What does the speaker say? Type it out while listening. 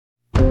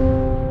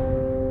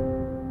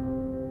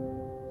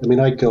I mean,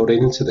 I got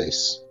into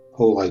this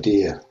whole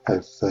idea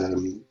of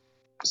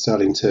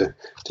starting to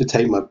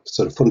take my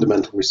sort of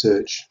fundamental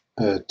research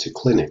to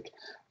clinic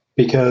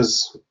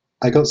because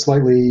I got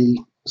slightly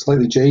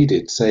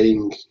jaded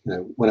saying,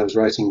 when I was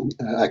writing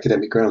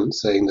academic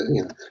grants, saying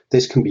that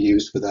this can be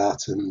used for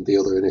that and the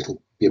other, and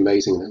it'll be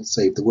amazing and it'll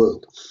save the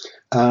world.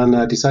 And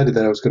I decided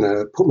that I was going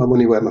to put my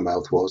money where my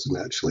mouth was and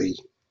actually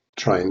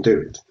try and do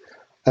it.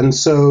 And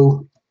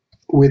so,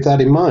 with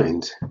that in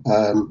mind,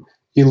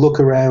 you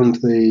look around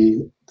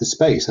the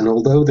space, and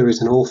although there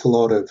is an awful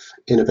lot of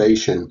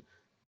innovation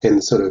in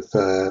the sort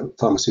of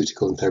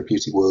pharmaceutical and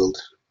therapeutic world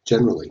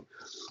generally,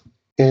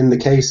 in the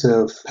case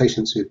of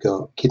patients who've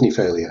got kidney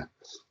failure,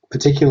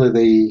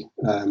 particularly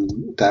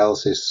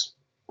dialysis,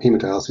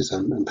 hemodialysis,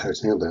 and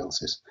peritoneal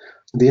dialysis,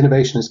 the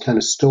innovation has kind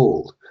of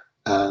stalled,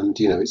 and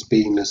it's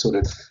been a sort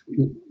of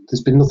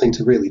there's been nothing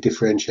to really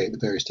differentiate the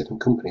various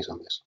different companies on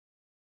this.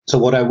 So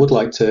what I would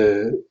like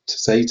to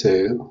say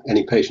to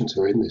any patients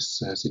who are in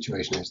this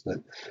situation is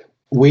that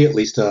we at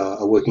least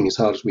are working as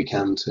hard as we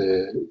can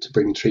to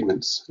bring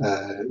treatments,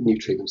 new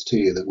treatments to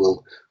you that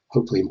will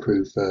hopefully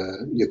improve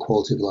your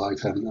quality of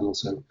life and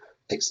also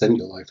extend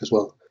your life as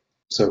well.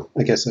 So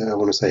I guess I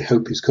want to say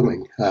hope is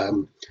coming,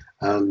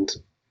 and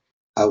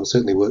I will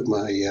certainly work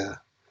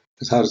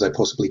as hard as I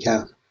possibly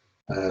can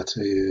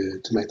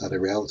to make that a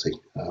reality,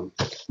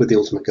 with the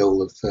ultimate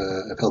goal of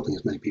helping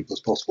as many people as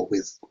possible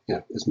with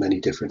as many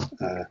different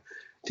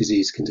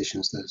disease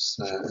conditions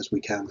as we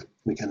can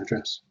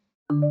address.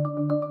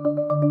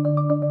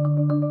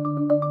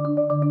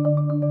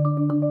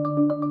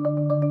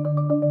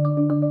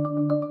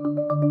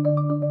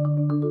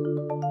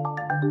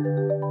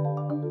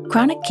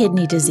 Chronic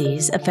kidney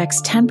disease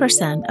affects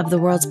 10% of the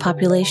world's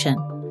population,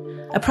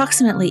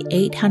 approximately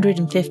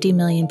 850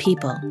 million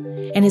people,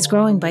 and is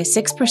growing by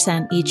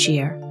 6% each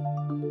year.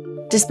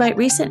 Despite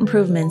recent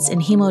improvements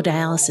in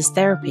hemodialysis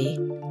therapy,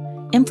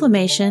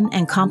 inflammation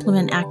and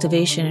complement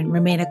activation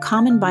remain a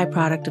common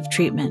byproduct of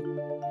treatment.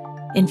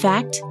 In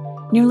fact,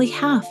 nearly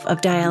half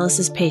of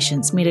dialysis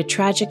patients meet a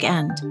tragic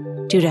end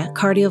due to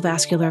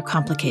cardiovascular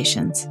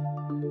complications.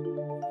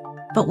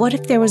 But what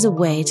if there was a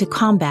way to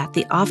combat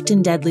the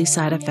often deadly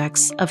side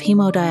effects of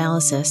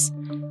hemodialysis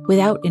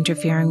without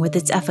interfering with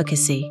its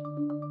efficacy?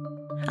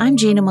 I'm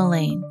Gina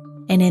Mullane,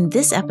 and in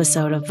this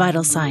episode of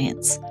Vital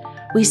Science,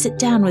 we sit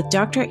down with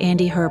Dr.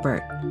 Andy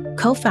Herbert,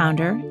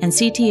 co-founder and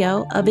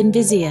CTO of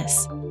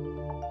Invisius.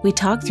 We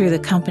talk through the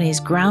company's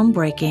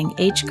groundbreaking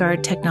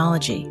HGuard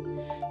technology,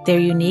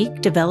 their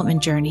unique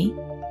development journey,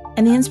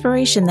 and the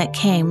inspiration that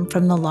came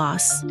from the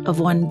loss of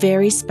one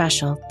very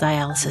special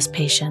dialysis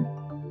patient.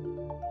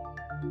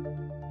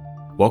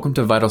 Welcome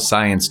to Vital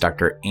Science,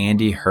 Dr.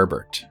 Andy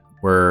Herbert.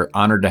 We're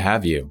honored to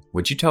have you.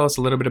 Would you tell us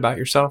a little bit about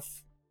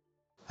yourself?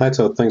 Hi,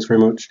 Todd. Thanks very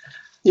much.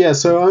 Yeah,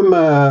 so I'm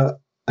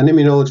an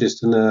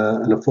immunologist and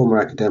a former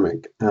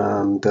academic.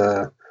 And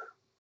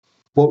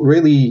what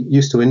really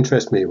used to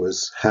interest me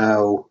was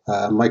how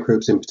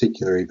microbes in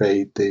particular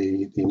evade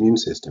the immune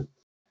system.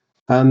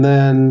 And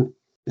then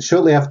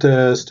shortly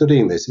after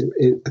studying this,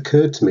 it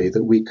occurred to me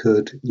that we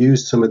could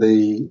use some of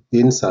the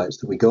insights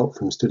that we got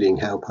from studying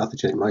how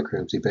pathogenic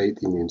microbes evade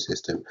the immune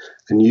system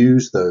and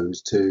use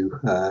those to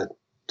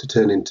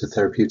turn into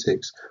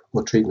therapeutics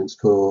or treatments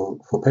for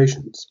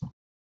patients.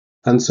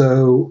 And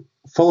so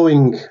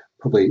following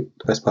probably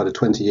the best part of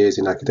 20 years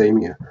in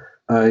academia,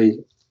 I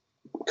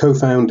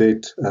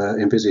co-founded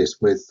Invisius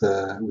with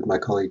my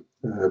colleague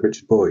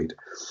Richard Boyd.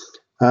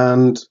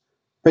 And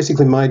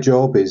basically, my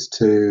job is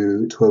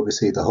to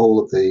oversee the whole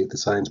of the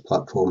science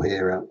platform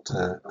here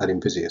at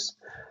Invisius,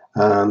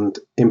 and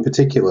in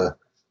particular,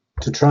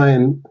 to try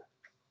and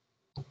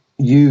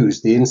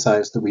use the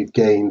insights that we've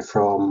gained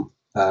from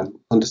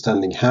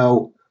understanding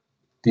how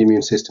the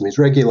immune system is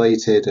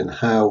regulated and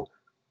how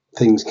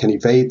things can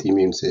evade the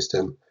immune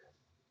system,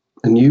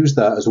 and use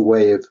that as a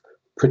way of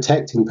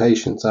protecting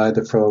patients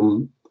either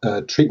from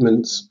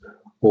treatments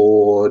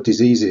or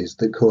diseases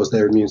that cause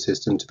their immune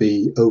system to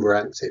be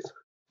overactive.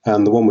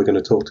 And the one we're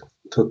going to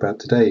talk about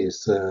today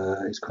is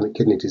chronic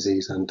kidney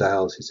disease and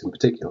dialysis in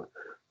particular,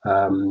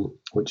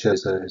 which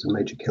is a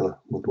major killer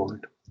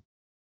worldwide.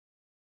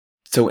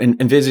 So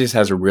Invisius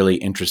has a really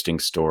interesting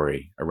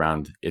story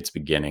around its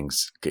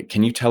beginnings.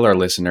 Can you tell our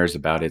listeners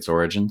about its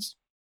origins?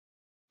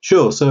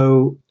 Sure.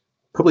 So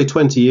probably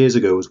 20 years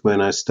ago was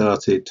when I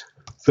started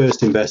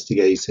first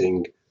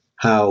investigating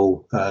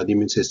how the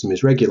immune system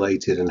is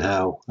regulated and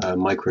how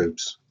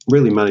microbes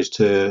really manage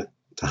to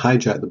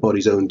hijack the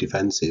body's own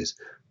defenses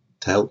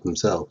to help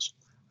themselves.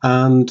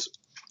 And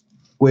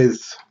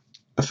with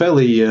a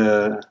fairly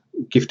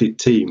gifted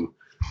team,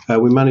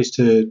 we managed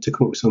to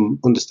come up with some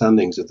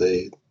understandings of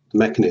the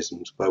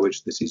mechanisms by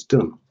which this is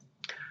done.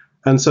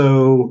 And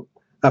so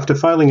after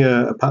filing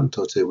a patent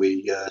or two,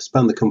 we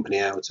spun the company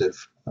out of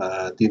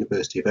the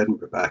University of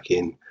Edinburgh back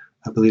in,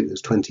 I believe it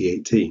was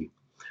 2018.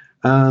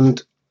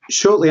 And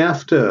shortly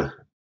after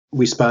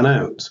we spun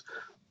out,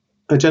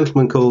 a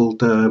gentleman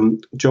called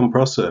John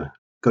Prosser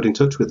got in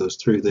touch with us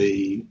through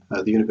the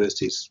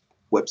university's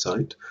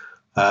website,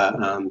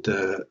 and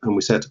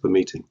we set up a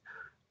meeting.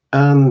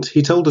 And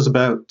he told us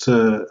about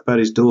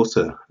his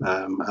daughter,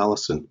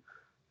 Alison,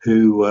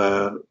 who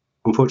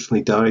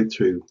unfortunately died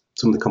through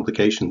some of the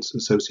complications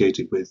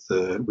associated with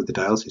the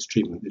dialysis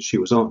treatment that she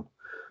was on.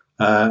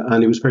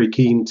 And he was very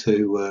keen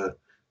to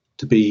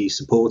be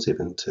supportive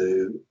and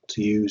to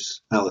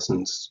use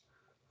Alison's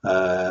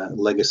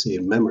legacy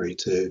and memory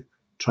to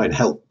try and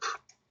help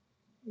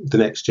the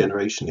next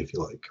generation, if you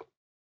like.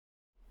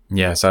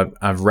 Yes,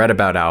 I've read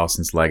about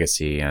Allison's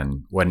legacy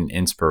and what an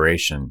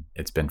inspiration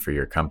it's been for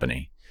your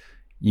company.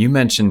 You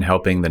mentioned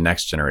helping the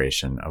next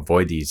generation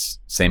avoid these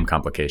same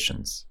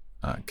complications.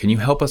 Can you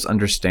help us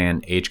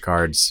understand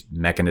HCARD's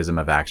mechanism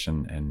of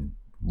action and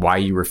why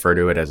you refer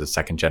to it as a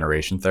second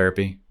generation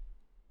therapy?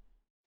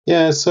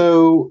 Yeah,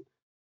 so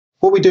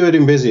what we do at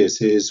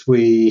Invisius is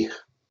we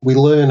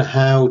learn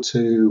how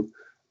to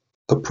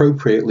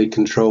appropriately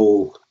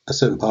control a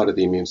certain part of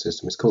the immune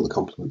system. It's called the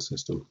complement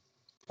system.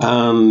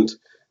 And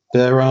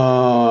there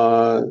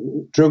are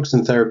drugs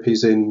and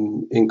therapies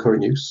in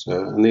current use,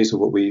 and these are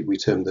what we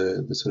term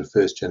the sort of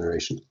first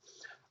generation.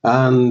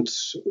 And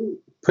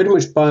pretty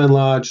much by and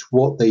large,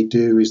 what they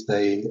do is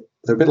they're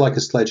a bit like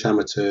a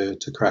sledgehammer to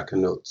crack a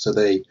nut. So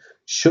they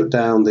shut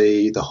down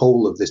the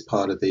whole of this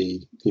part of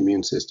the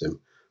immune system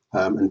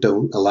and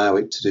don't allow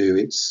it to do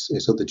its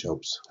other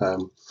jobs.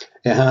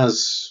 It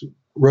has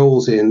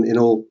roles in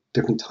all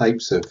different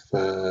types of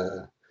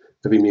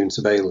immune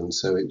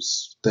surveillance. So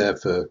it's there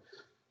for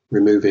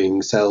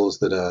removing cells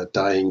that are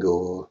dying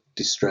or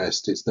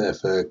distressed. It's there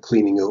for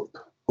cleaning up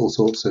all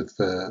sorts of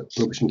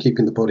rubbish and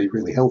keeping the body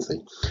really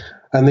healthy.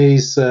 And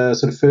these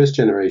sort of first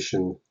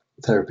generation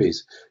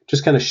therapies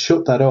just kind of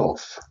shut that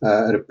off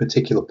at a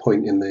particular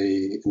point in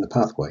the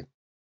pathway.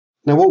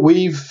 Now, what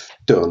we've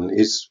done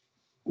is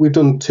we've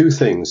done two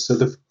things. So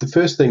the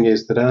first thing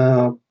is that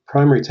our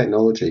primary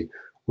technology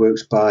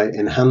works by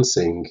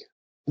enhancing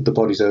the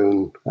body's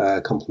own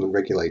complement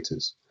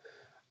regulators.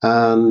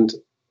 And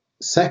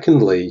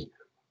secondly,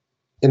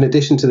 in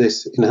addition to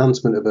this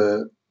enhancement of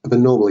a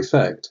normal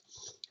effect,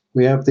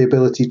 we have the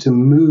ability to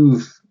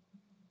move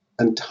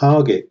and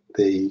target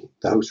the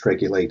host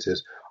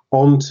regulators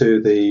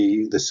onto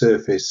the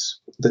surface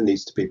that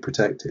needs to be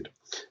protected.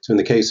 So in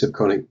the case of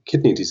chronic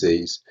kidney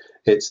disease,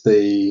 it's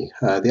the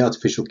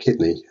artificial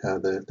kidney,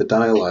 the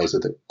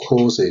dialyzer that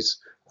causes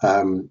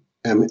an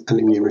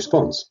immune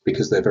response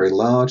because they're very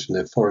large and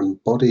they're foreign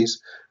bodies,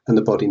 and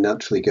the body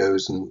naturally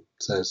goes and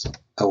says,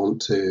 "I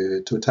want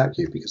to attack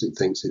you," because it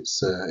thinks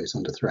it's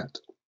under threat.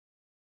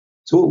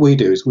 So what we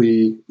do is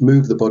we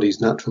move the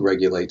body's natural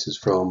regulators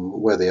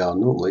from where they are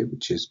normally,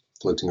 which is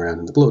floating around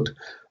in the blood,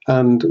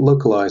 and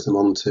localize them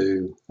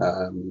onto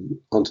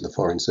the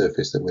foreign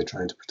surface that we're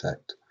trying to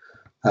protect.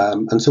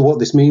 And so what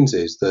this means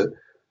is that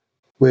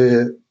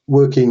we're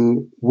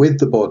working with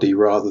the body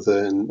rather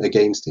than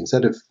against it.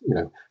 Instead of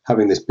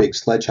having this big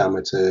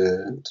sledgehammer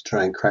to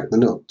try and crack the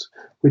nut,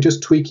 we're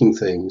just tweaking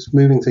things,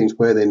 moving things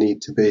where they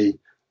need to be,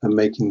 and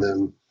making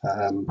them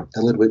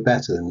a little bit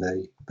better than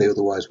they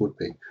otherwise would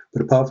be.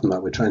 But apart from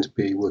that, we're trying to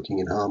be working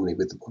in harmony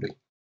with the body.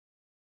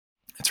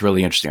 It's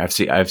really interesting.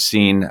 I've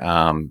seen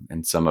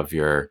in some of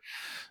your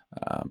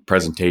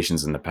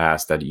presentations in the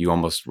past that you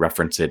almost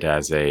reference it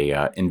as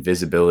a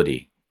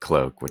invisibility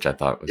cloak, which I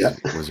thought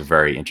was a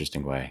very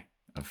interesting way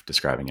of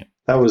describing it.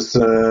 That was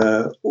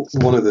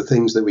one of the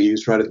things that we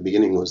used right at the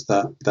beginning, was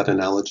that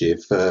analogy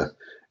of the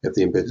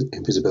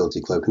invisibility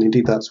cloak, and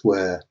indeed that's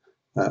where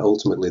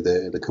ultimately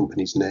the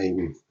company's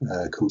name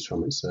comes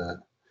from. It's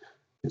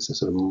a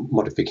sort of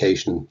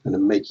modification and a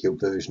make-up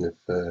version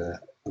of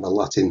a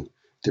Latin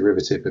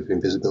derivative of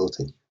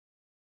invisibility.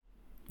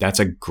 That's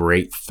a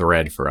great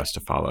thread for us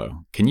to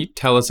follow. Can you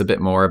tell us a bit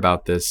more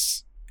about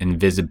this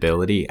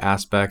invisibility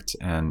aspect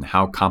and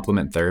how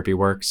complement therapy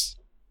works?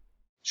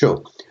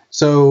 Sure.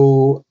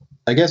 So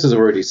I guess, as I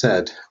already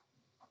said,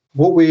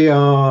 what we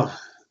are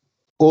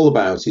all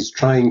about is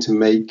trying to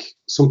make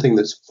something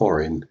that's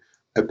foreign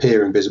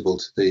appear invisible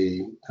to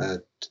the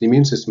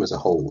immune system as a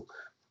whole.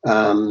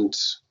 And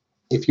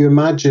if you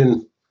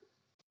imagine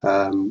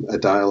a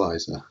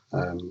dialyzer,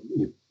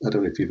 I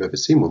don't know if you've ever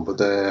seen one, but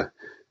they're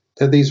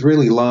these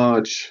really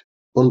large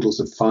bundles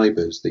of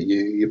fibers that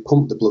you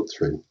pump the blood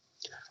through,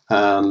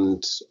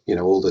 and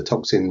all the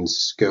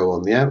toxins go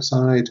on the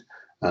outside,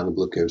 and the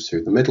blood goes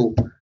through the middle.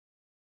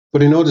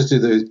 But in order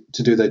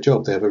to do their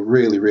job, they have a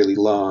really, really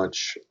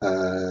large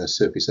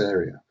surface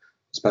area.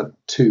 It's about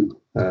two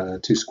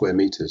square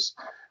meters,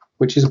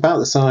 which is about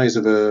the size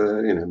of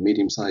a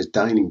medium-sized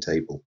dining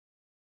table.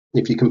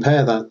 If you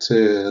compare that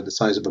to the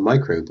size of a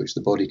microbe, which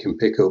the body can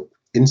pick up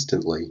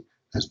instantly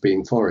as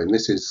being foreign,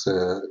 this is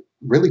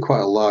really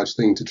quite a large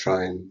thing to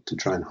try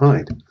and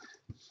hide.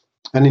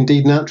 And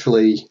indeed,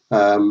 naturally,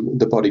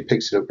 the body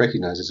picks it up,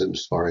 recognizes it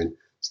as foreign,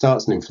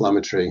 starts an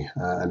inflammatory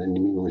and an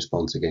immune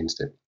response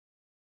against it.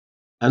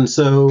 And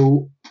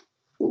so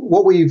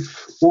what we've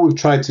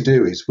tried to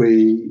do is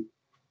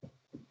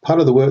part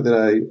of the work that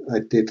I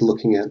did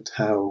looking at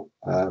how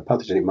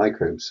pathogenic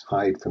microbes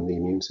hide from the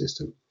immune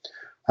system,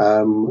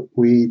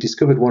 we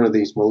discovered one of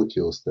these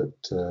molecules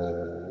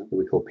that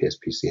we call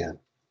PSPCN.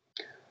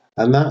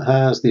 And that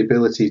has the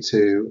ability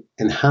to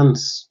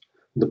enhance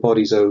the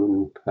body's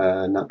own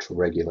natural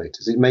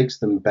regulators. It makes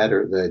them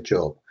better at their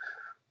job,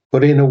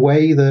 but in a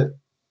way that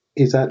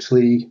is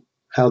actually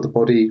how the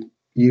body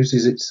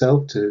uses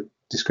itself to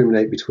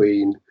discriminate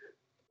between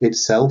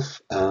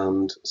itself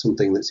and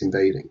something that's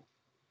invading.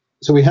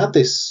 So we had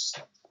this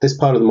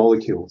part of the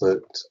molecule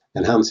that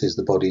enhances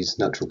the body's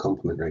natural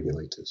complement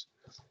regulators.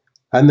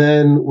 And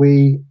then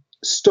we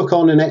stuck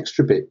on an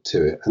extra bit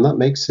to it, and that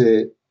makes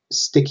it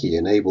sticky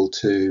and able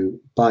to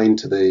bind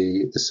to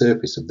the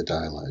surface of the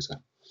dialyzer.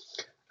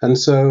 And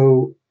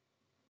so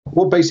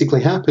what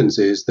basically happens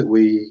is that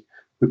we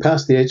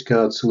pass the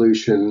HGuard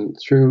solution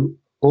through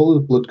all the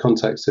blood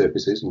contact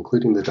surfaces,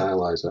 including the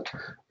dialyzer,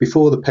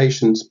 before the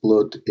patient's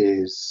blood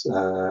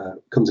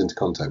comes into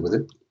contact with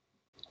it.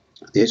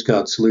 The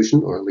HGuard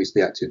solution, or at least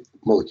the active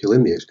molecule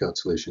in the HGuard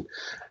solution,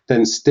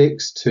 then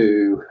sticks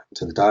to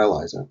the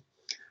dialyzer.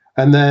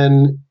 And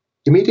then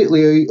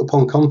immediately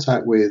upon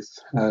contact with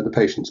the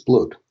patient's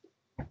blood,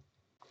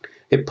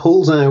 it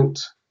pulls out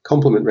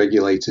complement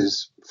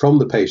regulators from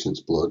the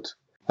patient's blood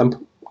and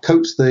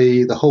coats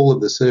the whole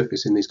of the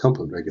surface in these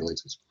complement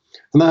regulators.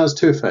 And that has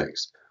two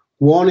effects.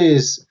 One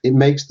is it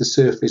makes the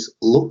surface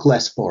look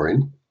less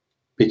foreign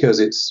because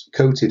it's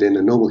coated in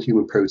a normal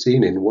human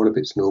protein in one of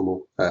its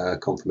normal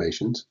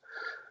conformations.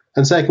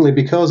 And secondly,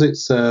 because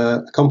it's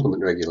a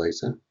complement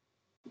regulator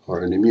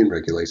or an immune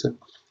regulator,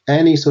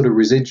 any sort of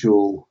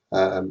residual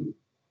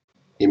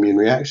immune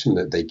reaction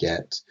that they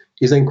get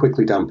is then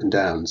quickly dampened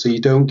down. So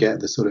you don't get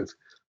the sort of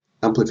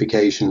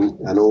amplification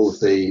and all of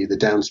the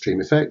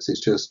downstream effects.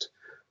 It's just,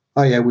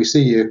 oh yeah, we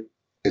see you.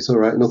 It's all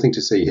right. Nothing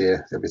to see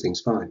here.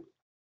 Everything's fine.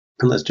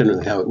 And that's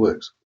generally how it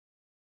works.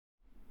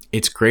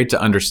 It's great to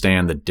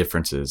understand the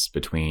differences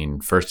between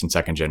first and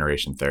second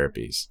generation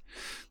therapies.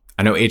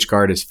 I know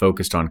HGuard is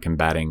focused on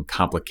combating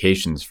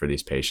complications for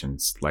these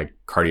patients, like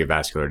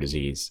cardiovascular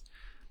disease.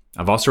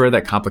 I've also read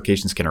that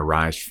complications can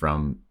arise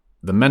from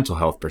the mental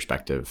health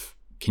perspective.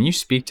 Can you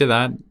speak to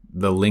that,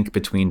 the link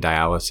between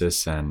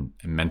dialysis and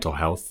mental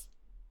health?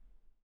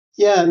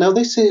 Yeah, now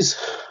this is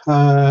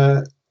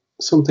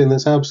something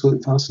that's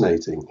absolutely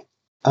fascinating.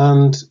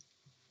 And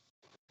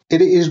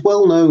it is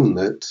well known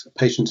that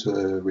patients who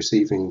are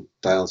receiving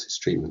dialysis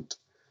treatment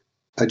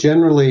are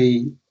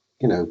generally,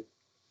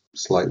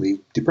 slightly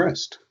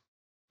depressed.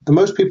 And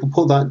most people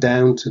put that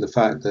down to the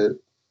fact that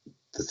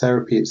the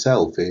therapy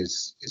itself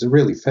is a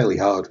really fairly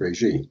hard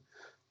regime.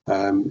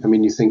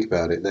 You think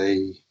about it,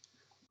 they,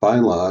 by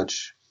and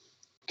large,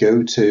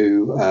 go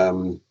to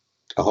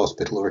a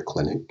hospital or a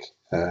clinic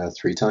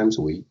 3 times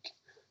a week.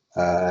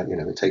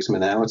 It takes them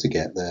an hour to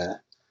get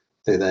there.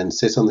 They then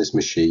sit on this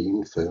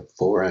machine for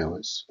 4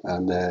 hours,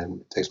 and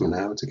then it takes them an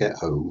hour to get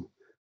home.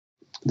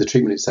 The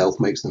treatment itself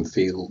makes them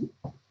feel,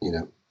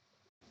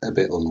 a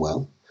bit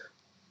unwell.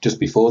 Just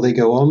before they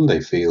go on,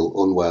 they feel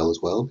unwell as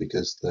well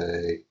because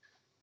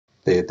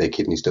their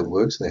kidneys don't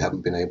work, so they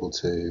haven't been able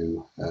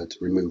to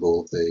remove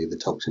all of the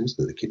toxins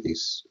that the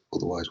kidneys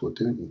otherwise would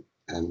do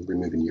and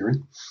remove in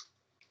urine.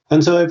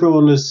 And so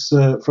everyone has,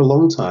 for a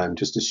long time,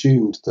 just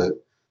assumed that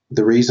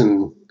the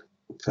reason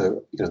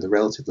for the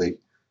relatively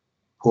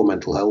poor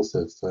mental health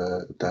of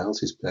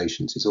dialysis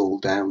patients is all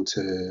down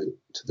to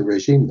the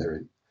regime they're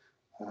in.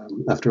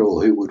 After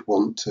all, who would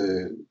want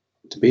to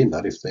be in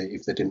that if they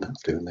didn't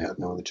have to and they had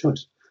no other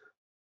choice?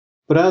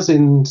 But as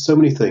in so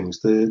many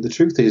things, the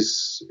truth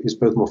is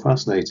both more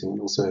fascinating and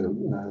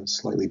also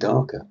slightly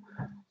darker.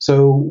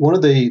 So one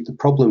of the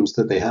problems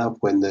that they have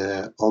when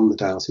they're on the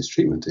dialysis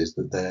treatment is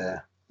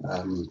that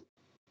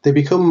they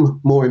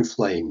become more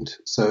inflamed.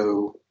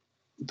 So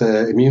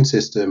the immune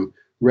system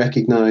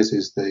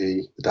recognizes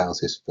the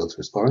dialysis filter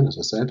as foreign, as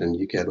I said, and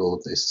you get all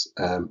of this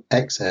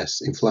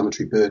excess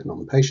inflammatory burden on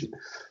the patient.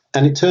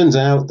 And it turns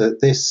out that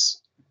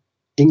this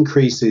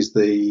increases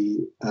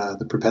the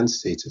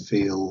propensity to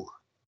feel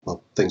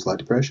things like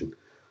depression.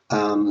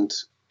 And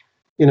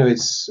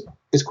it's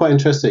quite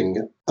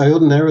interesting. I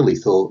ordinarily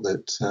thought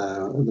that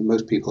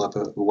most people have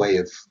a way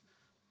of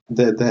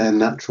their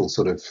natural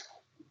sort of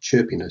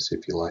chirpiness,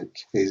 if you like,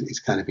 is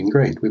kind of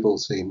ingrained. We've all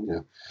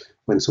seen,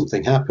 when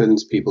something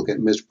happens, people get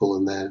miserable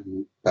and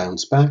then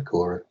bounce back,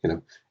 or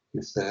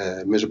if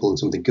they're miserable and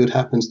something good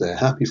happens, they're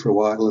happy for a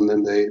while and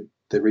then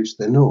they reach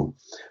their norm.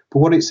 But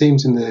what it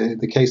seems in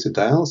the case of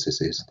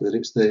dialysis is that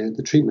it's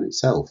the treatment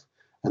itself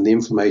and the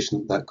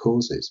inflammation that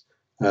causes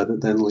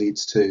that then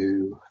leads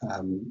to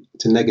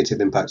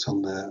negative impacts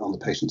on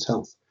the patient's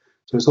health.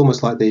 So it's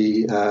almost like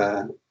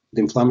the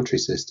inflammatory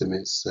system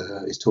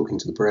is talking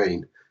to the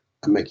brain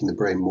and making the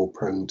brain more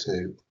prone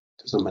to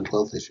some mental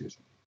health issues.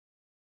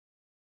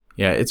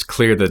 Yeah, it's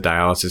clear that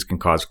dialysis can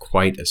cause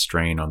quite a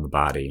strain on the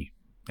body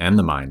and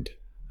the mind.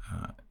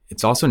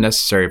 It's also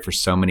necessary for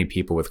so many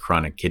people with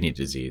chronic kidney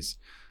disease.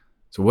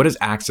 So what does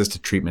access to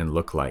treatment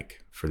look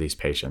like for these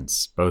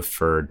patients, both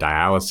for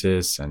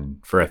dialysis and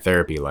for a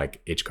therapy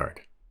like HGuard?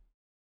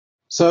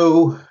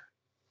 So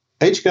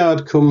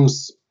HGuard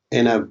comes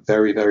in a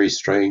very, very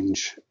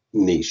strange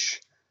niche.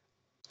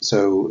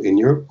 So in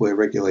Europe, we're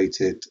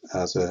regulated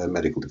as a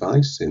medical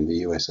device. In the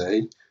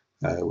USA,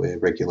 we're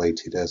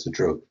regulated as a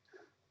drug.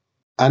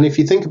 And if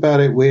you think about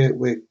it,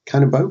 we're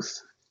kind of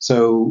both.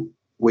 So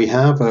we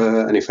have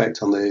an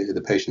effect on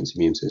the patient's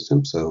immune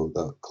system, so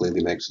that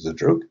clearly makes us a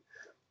drug.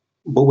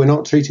 But we're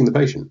not treating the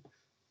patient.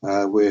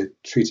 We're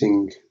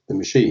treating the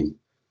machine,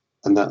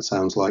 and that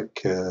sounds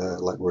like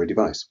we're a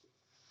device.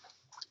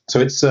 So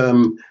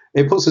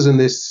it puts us in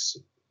this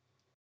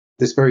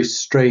very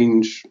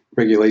strange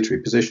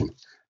regulatory position.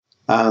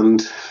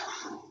 And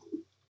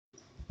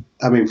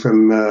I mean,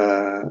 from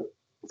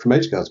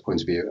HGuard's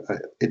point of view,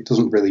 it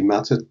doesn't really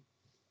matter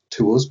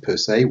to us per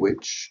se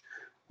which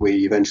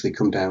we eventually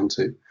come down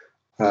to.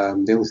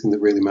 The only thing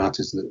that really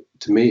matters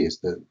to me is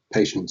that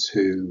patients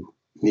who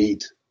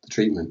need the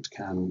treatment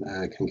can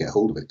get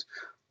hold of it.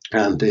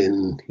 And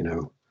in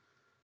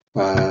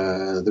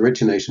the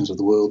richer nations of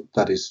the world,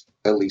 that is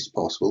at least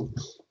possible.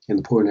 In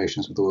the poorer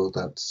nations of the world,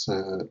 that's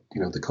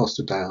the cost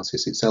of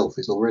dialysis itself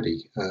is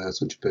already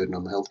such a burden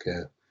on the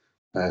healthcare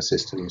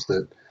systems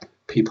that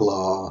people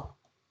are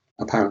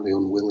apparently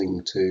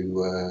unwilling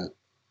to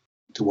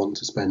want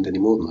to spend any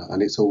more than that.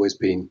 And it's always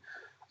been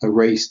a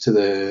race to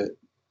the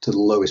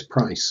lowest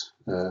price,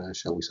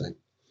 shall we say.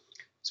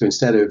 So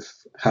instead of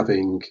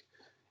having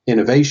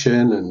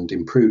innovation and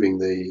improving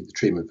the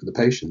treatment for the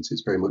patients,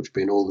 it's very much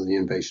been all of the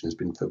innovation has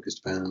been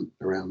focused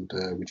around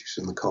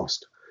reducing the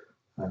cost.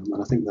 And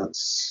I think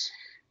that's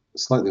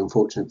slightly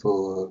unfortunate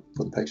for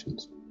the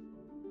patients.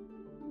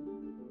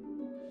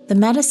 The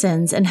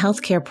Medicines and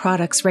Healthcare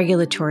Products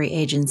Regulatory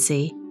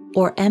Agency,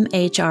 or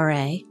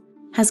MHRA,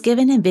 has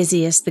given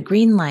Envisius the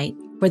green light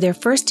for their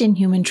first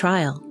in-human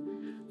trial,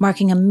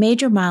 marking a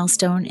major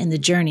milestone in the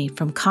journey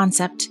from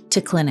concept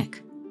to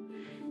clinic.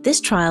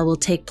 This trial will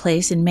take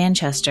place in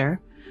Manchester,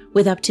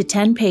 with up to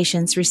 10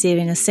 patients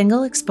receiving a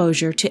single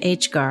exposure to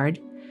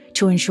HGuard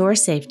to ensure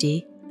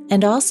safety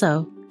and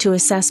also to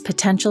assess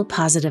potential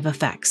positive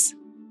effects.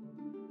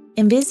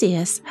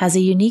 Envisius has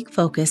a unique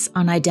focus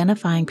on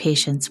identifying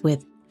patients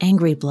with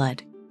angry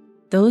blood,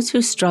 those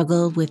who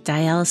struggle with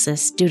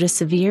dialysis due to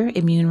severe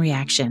immune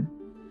reaction.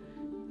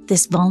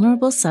 This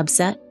vulnerable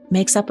subset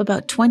makes up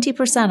about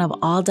 20% of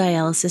all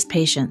dialysis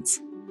patients.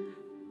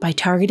 By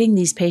targeting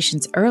these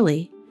patients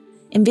early,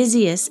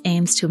 Envisius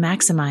aims to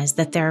maximize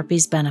the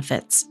therapy's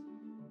benefits.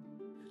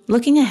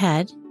 Looking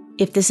ahead,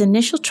 if this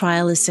initial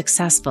trial is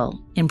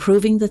successful in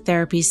proving the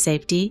therapy's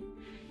safety,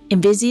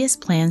 Envisius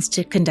plans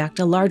to conduct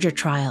a larger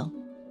trial.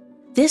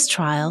 This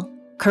trial,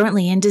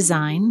 currently in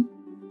design,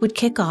 would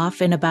kick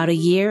off in about a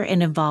year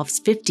and involves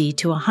 50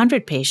 to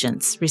 100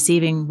 patients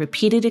receiving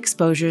repeated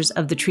exposures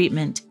of the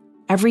treatment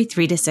every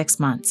 3 to 6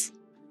 months.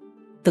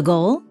 The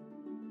goal?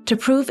 To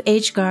prove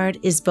HGuard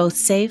is both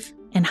safe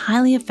and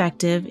highly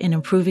effective in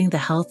improving the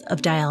health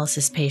of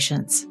dialysis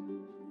patients.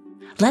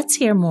 Let's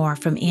hear more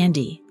from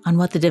Andy on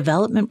what the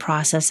development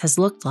process has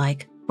looked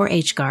like for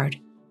HGuard.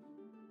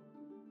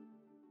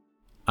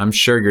 I'm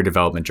sure your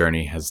development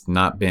journey has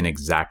not been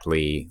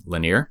exactly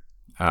linear.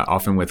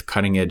 Often with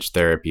cutting-edge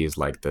therapies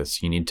like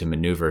this, you need to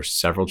maneuver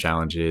several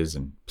challenges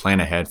and plan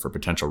ahead for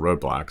potential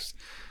roadblocks.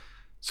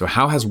 So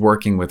how has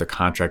working with a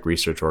contract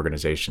research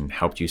organization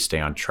helped you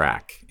stay on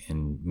track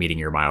in meeting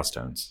your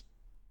milestones?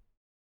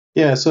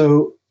 Yeah,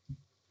 so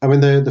I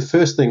mean, the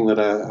first thing that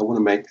I want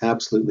to make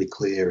absolutely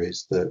clear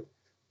is that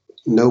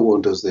no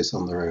one does this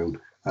on their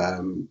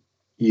own.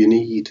 You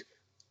need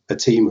a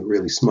team of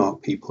really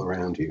smart people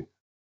around you.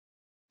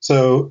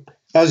 So,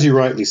 as you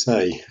rightly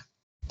say,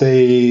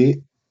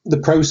 the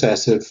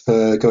process of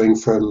going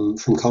from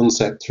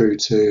concept through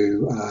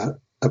to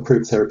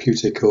approved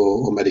therapeutic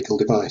or medical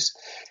device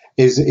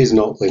is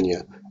not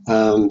linear.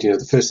 And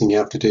the first thing you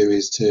have to do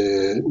is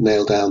to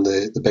nail down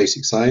the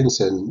basic science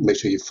and make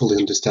sure you fully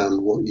understand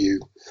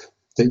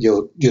that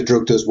your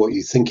drug does what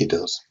you think it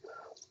does.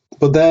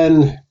 But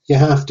then you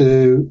have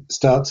to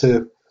start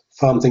to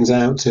farm things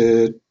out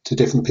to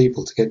different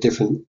people to get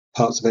different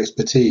parts of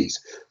expertise.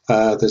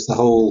 There's the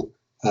whole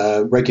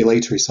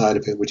regulatory side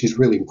of it, which is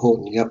really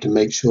important. You have to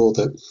make sure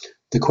that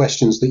the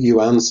questions that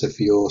you answer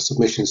for your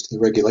submissions to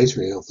the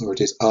regulatory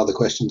authorities are the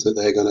questions that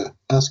they're going to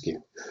ask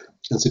you.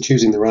 And so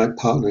choosing the right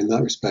partner in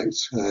that respect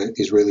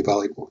is really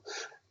valuable.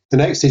 The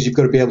next is you've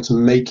got to be able to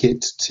make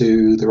it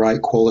to the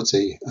right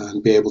quality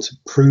and be able to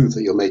prove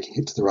that you're making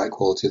it to the right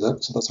quality.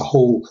 So that's a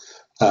whole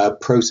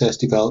process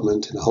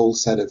development and a whole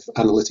set of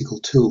analytical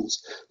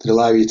tools that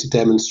allow you to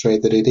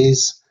demonstrate that it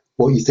is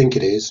what you think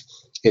it is,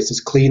 it's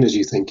as clean as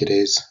you think it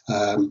is,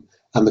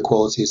 and the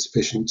quality is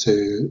sufficient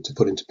to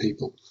put into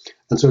people.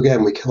 And so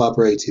again, we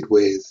collaborated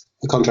with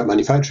a contract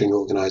manufacturing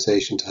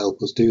organization to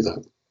help us do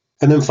that.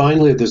 And then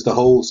finally, there's the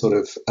whole sort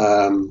of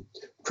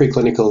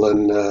preclinical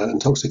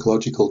and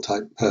toxicological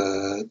type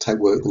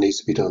work that needs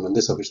to be done, and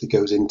this obviously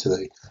goes into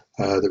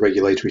the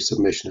regulatory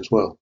submission as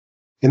well.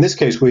 In this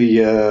case, we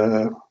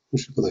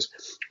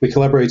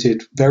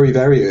collaborated very,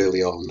 very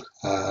early on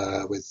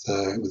with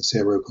the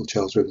CRO called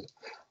Charles River,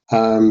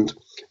 and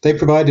they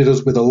provided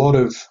us with a lot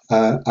of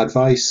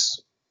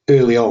advice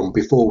early on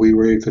before we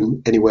were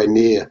even anywhere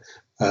near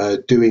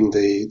doing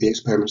the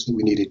experiments that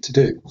we needed to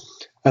do.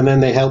 And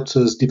then they helped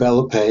us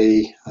develop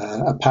a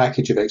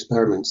package of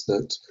experiments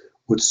that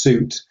would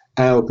suit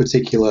our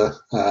particular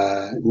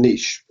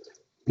niche.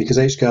 Because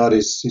HGuard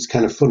is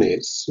kind of funny.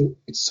 It's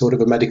sort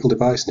of a medical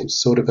device and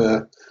it's sort of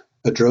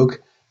a drug.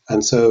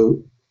 And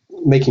so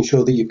making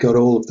sure that you've got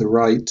all of the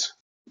right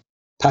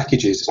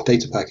packages,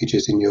 data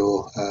packages in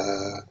your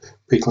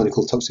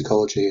preclinical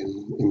toxicology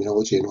and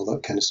immunology and all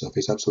that kind of stuff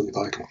is absolutely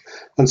vital.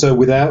 And so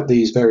without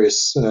these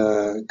various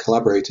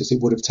collaborators, it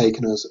would have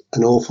taken us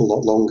an awful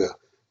lot longer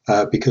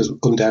because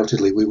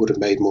undoubtedly we would have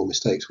made more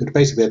mistakes. We'd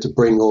basically had to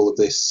bring all of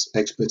this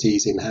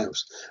expertise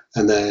in-house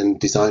and then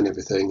design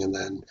everything and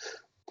then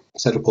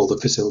set up all the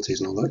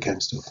facilities and all that kind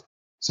of stuff.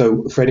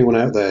 So for anyone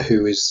out there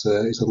who is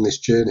on this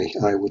journey,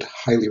 I would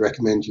highly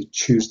recommend you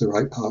choose the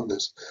right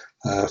partners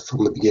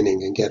from the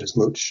beginning and get as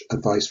much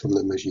advice from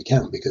them as you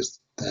can because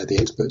they're the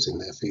experts in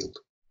their field.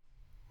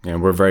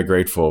 And we're very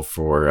grateful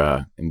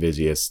for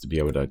Envisius to be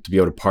able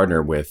to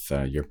partner with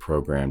your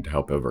program to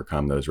help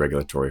overcome those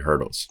regulatory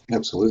hurdles.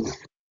 Absolutely.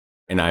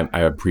 And I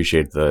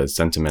appreciate the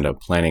sentiment of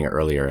planning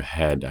earlier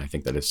ahead. I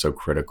think that is so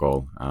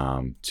critical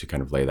to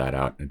kind of lay that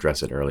out and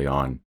address it early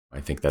on. I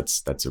think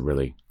that's a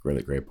really,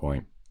 really great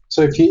point.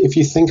 So if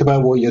you think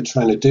about what you're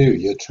trying to do,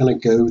 you're trying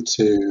to go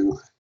to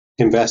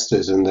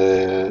investors and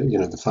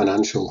the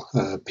financial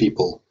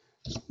people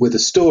with a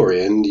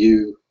story, and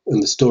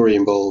the story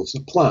involves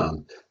a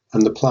plan,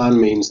 and the plan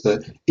means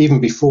that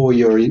even before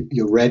you're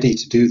ready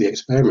to do the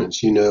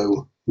experiments, you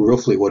know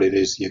roughly what it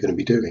is you're going to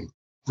be doing,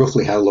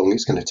 roughly how long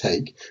it's going to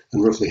take,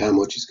 and roughly how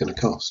much it's going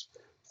to cost.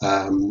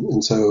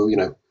 And so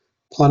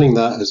planning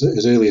that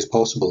as early as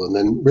possible, and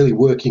then really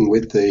working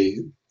with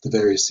the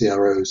various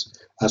CROs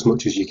as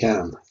much as you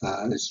can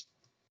is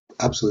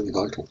absolutely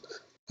vital.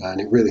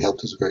 And it really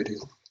helped us a great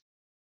deal.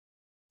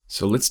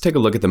 So let's take a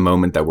look at the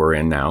moment that we're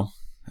in now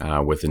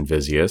with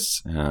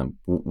Envisius.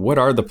 What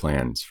are the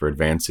plans for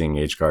advancing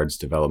HGuard's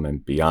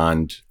development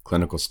beyond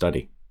clinical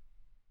study?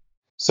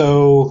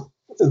 So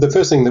the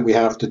first thing that we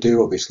have to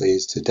do, obviously,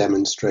 is to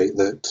demonstrate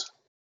that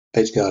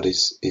HGuard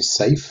is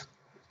safe.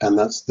 And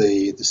that's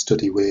the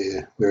study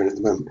we're in at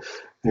the moment.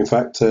 In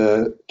fact,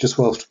 just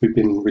whilst we've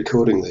been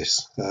recording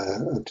this,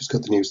 I've just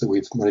got the news that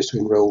we've managed to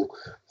enroll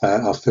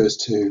our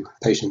first 2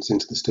 patients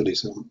into the study.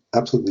 So I'm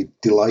absolutely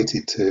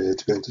delighted to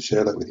be able to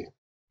share that with you.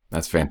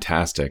 That's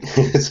fantastic.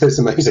 It's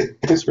amazing.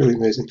 It's really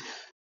amazing.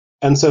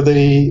 And so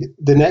the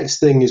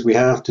next thing is we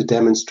have to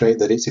demonstrate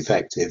that it's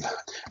effective.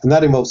 And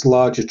that involves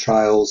larger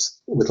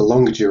trials with a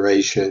longer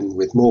duration,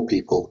 with more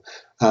people.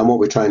 And what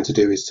we're trying to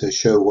do is to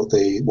show what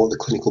the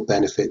clinical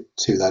benefit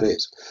to that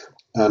is.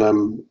 And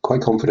I'm quite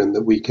confident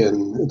that we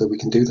can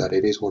do that.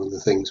 It is one of the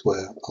things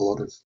where a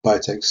lot of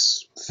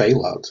biotechs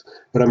fail at,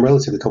 but I'm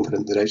relatively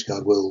confident that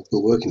HGuard will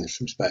work in this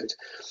respect.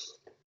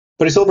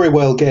 But it's all very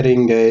well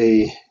getting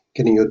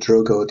your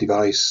drug or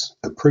device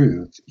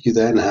approved. You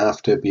then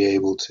have to be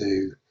able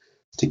to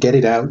get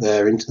it out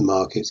there into the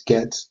markets,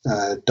 get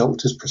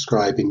doctors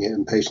prescribing it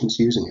and patients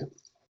using it.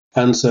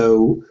 And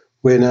so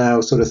we're now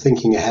sort of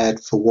thinking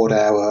ahead for what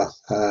our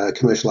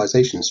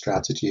commercialization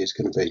strategy is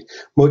going to be,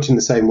 much in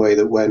the same way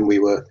that when we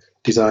were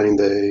designing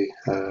the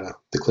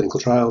clinical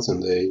trials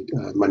and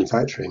the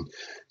manufacturing.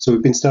 So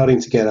we've been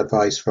starting to get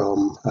advice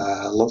from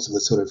lots of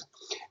the sort of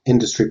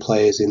industry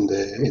players in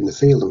the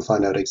field and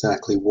find out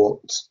exactly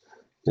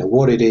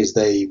what it is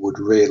they would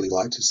really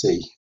like to see.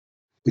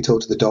 We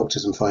talk to the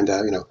doctors and find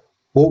out,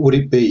 what would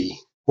it be?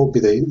 What would be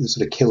the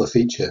sort of killer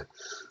feature?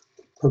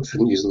 Probably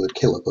shouldn't use the word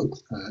killer, but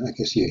I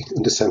guess you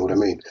understand what I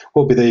mean.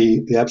 What would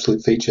be the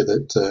absolute feature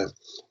that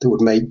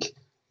would make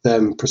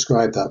them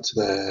prescribe that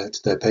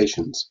to their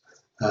patients?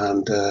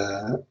 And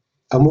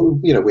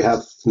we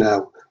have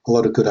now a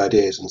lot of good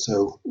ideas, and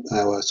so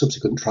our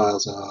subsequent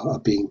trials are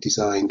being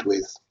designed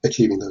with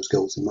achieving those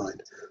goals in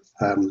mind.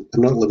 I'm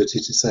not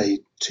limited to say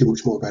too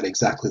much more about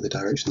exactly the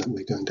direction that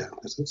we're going down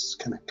because it's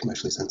kind of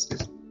commercially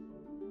sensitive.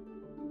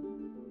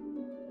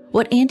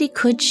 What Andy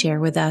could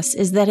share with us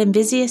is that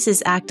Envisius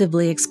is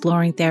actively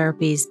exploring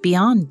therapies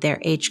beyond their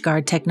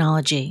HGuard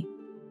technology.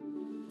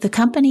 The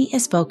company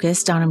is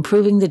focused on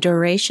improving the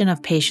duration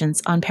of patients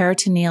on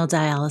peritoneal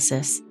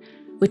dialysis,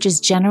 which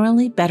is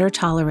generally better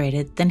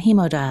tolerated than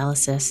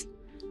hemodialysis,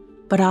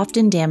 but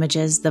often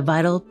damages the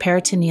vital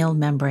peritoneal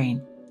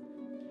membrane.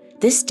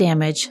 This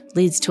damage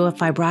leads to a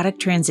fibrotic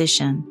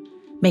transition,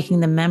 making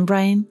the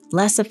membrane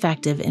less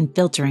effective in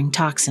filtering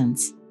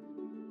toxins.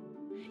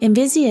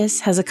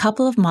 Envisius has a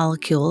couple of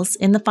molecules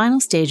in the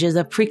final stages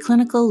of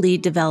preclinical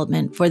lead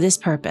development for this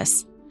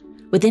purpose.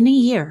 Within a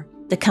year,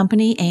 the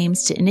company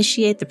aims to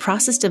initiate the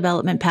process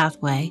development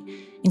pathway,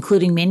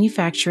 including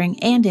manufacturing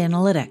and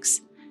analytics.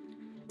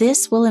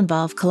 This will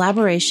involve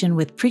collaboration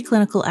with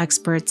preclinical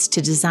experts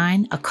to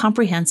design a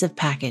comprehensive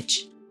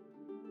package.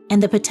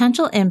 And the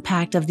potential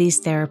impact of these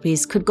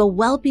therapies could go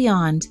well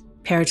beyond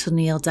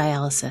peritoneal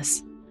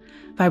dialysis.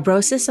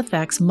 Fibrosis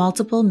affects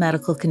multiple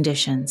medical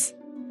conditions,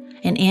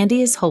 and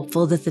Andy is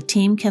hopeful that the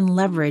team can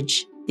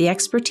leverage the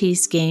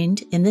expertise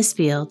gained in this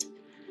field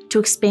to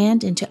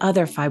expand into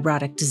other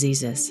fibrotic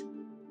diseases.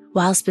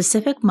 While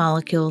specific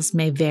molecules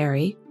may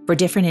vary for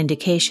different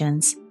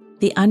indications,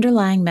 the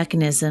underlying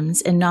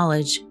mechanisms and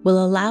knowledge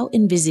will allow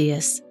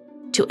Envisius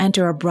to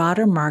enter a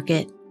broader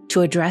market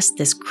to address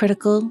this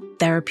critical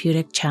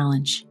therapeutic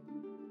challenge.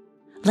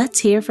 Let's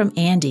hear from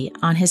Andy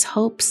on his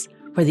hopes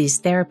for these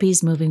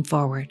therapies moving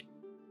forward.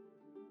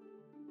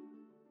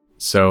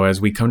 So as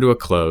we come to a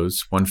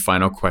close, one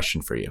final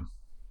question for you.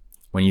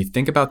 When you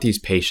think about these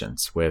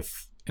patients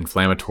with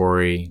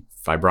inflammatory,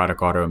 fibrotic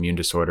autoimmune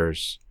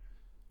disorders,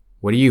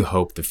 what do you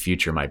hope the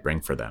future might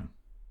bring for them?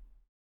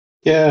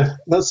 Yeah,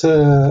 that's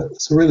a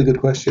really good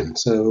question.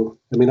 So,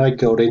 I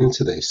got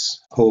into this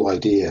whole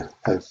idea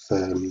of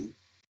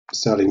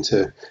starting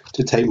to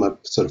take my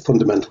sort of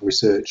fundamental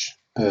research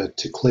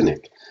to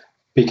clinic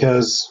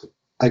because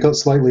I got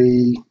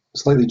slightly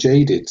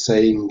jaded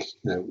saying,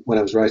 when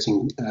I was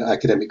writing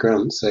academic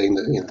grants, saying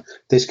that,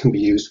 this can be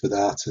used for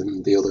that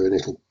and the other, and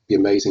it'll be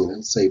amazing and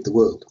it'll save the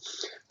world.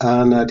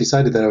 And I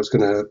decided that I was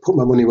going to put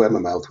my money where my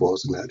mouth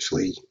was and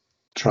actually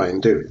try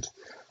and do it.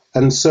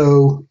 And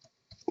so,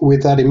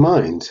 with that in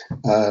mind,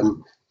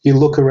 you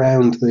look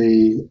around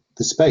the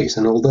space,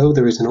 and although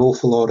there is an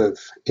awful lot of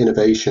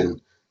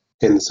innovation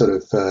in the sort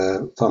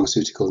of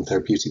pharmaceutical and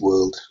therapeutic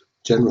world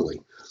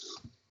generally,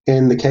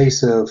 in the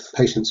case of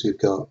patients who've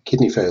got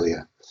kidney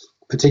failure,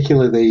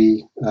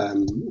 particularly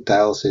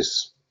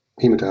dialysis,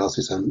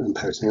 hemodialysis and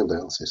peritoneal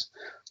dialysis,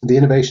 the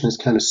innovation has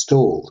kind of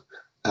stalled.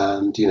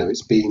 And,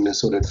 it's been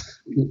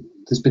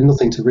there's been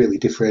nothing to really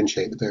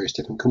differentiate the various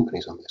different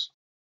companies on this.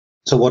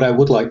 So what I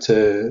would like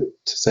to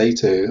say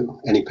to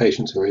any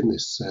patients who are in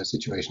this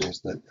situation is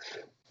that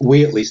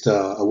we at least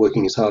are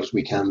working as hard as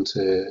we can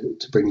to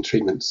bring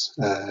treatments,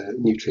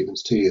 new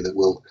treatments to you that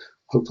will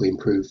hopefully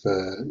improve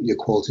your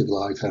quality of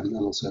life and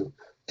also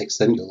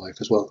extend your life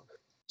as well.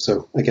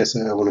 So I guess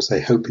I want to say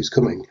hope is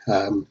coming,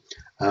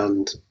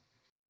 and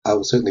I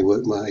will certainly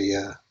work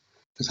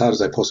as hard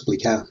as I possibly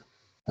can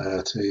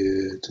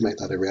to make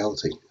that a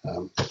reality,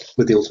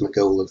 with the ultimate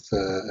goal of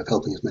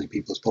helping as many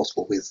people as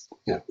possible with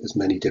as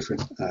many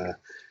different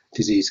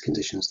disease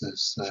conditions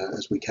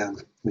as we can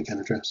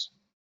address.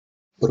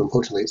 But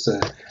unfortunately,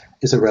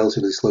 it's a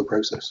relatively slow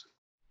process.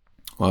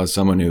 Well, as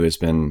someone who has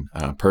been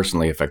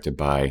personally affected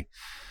by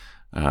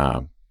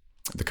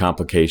the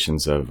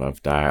complications of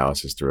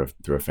dialysis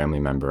through a family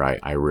member,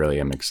 I really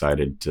am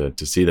excited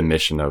to see the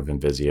mission of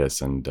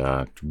Envisius, and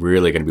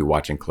really going to be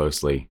watching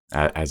closely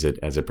as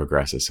it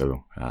progresses.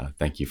 So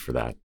thank you for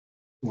that.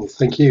 Well,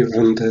 thank you,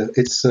 and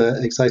it's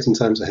exciting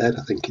times ahead,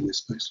 I think, in this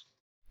space.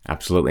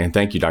 Absolutely, and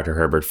thank you, Dr.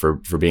 Herbert,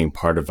 for being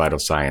part of Vital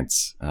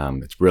Science.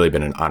 It's really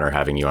been an honor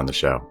having you on the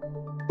show.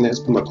 Yeah, it's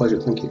been my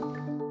pleasure. Thank you.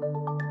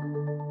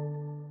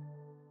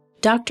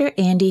 Dr.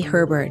 Andy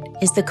Herbert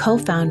is the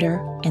co-founder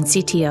and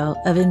CTO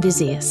of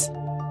Envisius.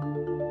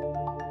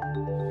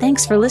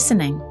 Thanks for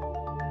listening.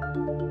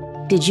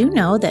 Did you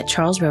know that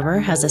Charles River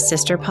has a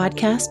sister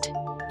podcast,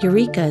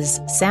 Eureka's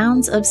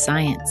Sounds of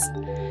Science?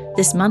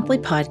 This monthly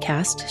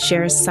podcast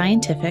shares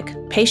scientific,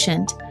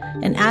 patient,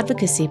 and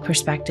advocacy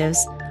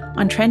perspectives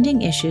on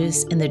trending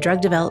issues in the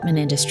drug development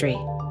industry.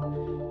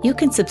 You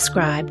can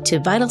subscribe to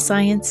Vital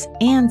Science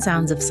and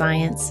Sounds of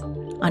Science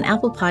on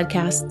Apple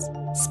Podcasts,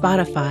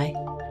 Spotify,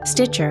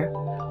 Stitcher,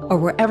 or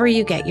wherever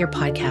you get your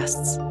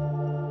podcasts.